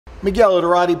Miguel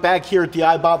Adorati back here at the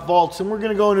iBot Vaults, and we're going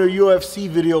to go into a UFC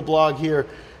video blog here.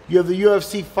 You have the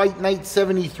UFC Fight Night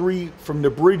 73 from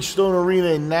the Bridgestone Arena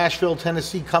in Nashville,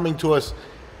 Tennessee, coming to us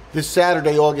this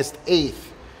Saturday, August 8th.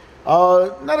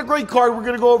 Not a great card. We're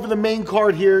going to go over the main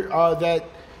card here that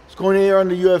is going to air on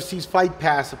the UFC's Fight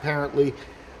Pass, apparently.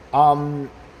 Main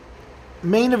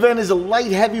event is a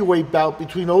light heavyweight bout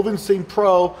between Ovin St.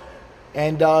 Preux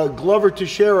and Glover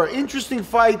Teixeira. Interesting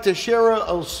fight. Teixeira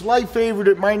a slight favorite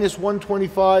at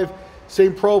 -125.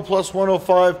 St. Preux plus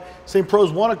 105. St.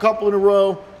 Preux's won a couple in a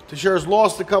row. Teixeira's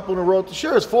lost a couple in a row.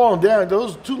 Teixeira's fallen down.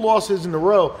 Those two losses in a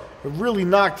row have really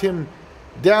knocked him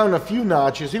down a few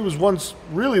notches. He was once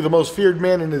really the most feared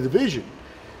man in the division.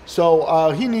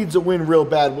 So he needs a win real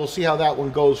bad. We'll see how that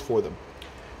one goes for them.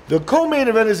 The co-main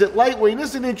event is at lightweight. And this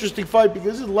is an interesting fight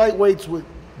because this is lightweights with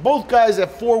both guys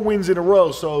at 4 wins in a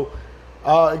row. So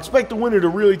expect the winner to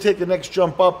really take the next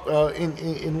jump up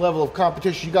in level of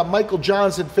competition. You got Michael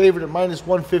Johnson favored at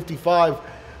 -155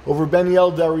 over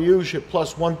Beneil Dariush at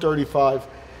 +135.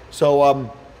 So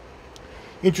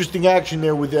interesting action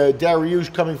there with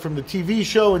Dariush coming from the TV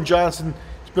show, and Johnson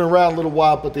has been around a little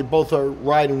while, but they both are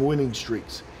riding winning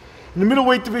streaks. In the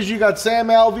middleweight division, you got Sam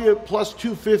Alvey at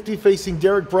 +250 facing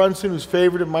Derek Brunson, who's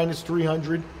favored at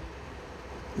 -300.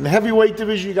 In the heavyweight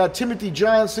division, you got Timothy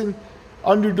Johnson,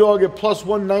 underdog at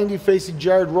 +190 facing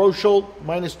Jared Rosholt,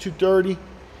 -230.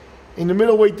 In the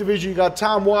middleweight division, you got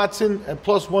Tom Watson at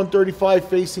 +135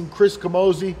 facing Chris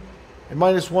Camozzi at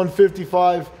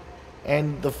 -155.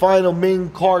 And the final main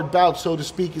card bout, so to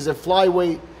speak, is at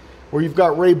flyweight, where you've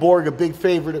got Ray Borg, a big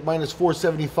favorite at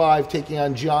 -475, taking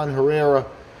on John Herrera.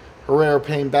 Herrera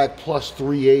paying back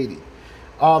 +380.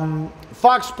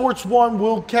 Fox Sports 1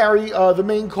 will carry the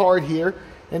main card here,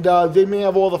 and they may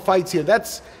have all the fights here.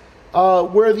 That's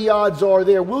where the odds are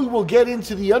there. We will get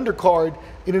into the undercard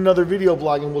in another video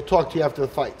blog, and we'll talk to you after the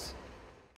fights.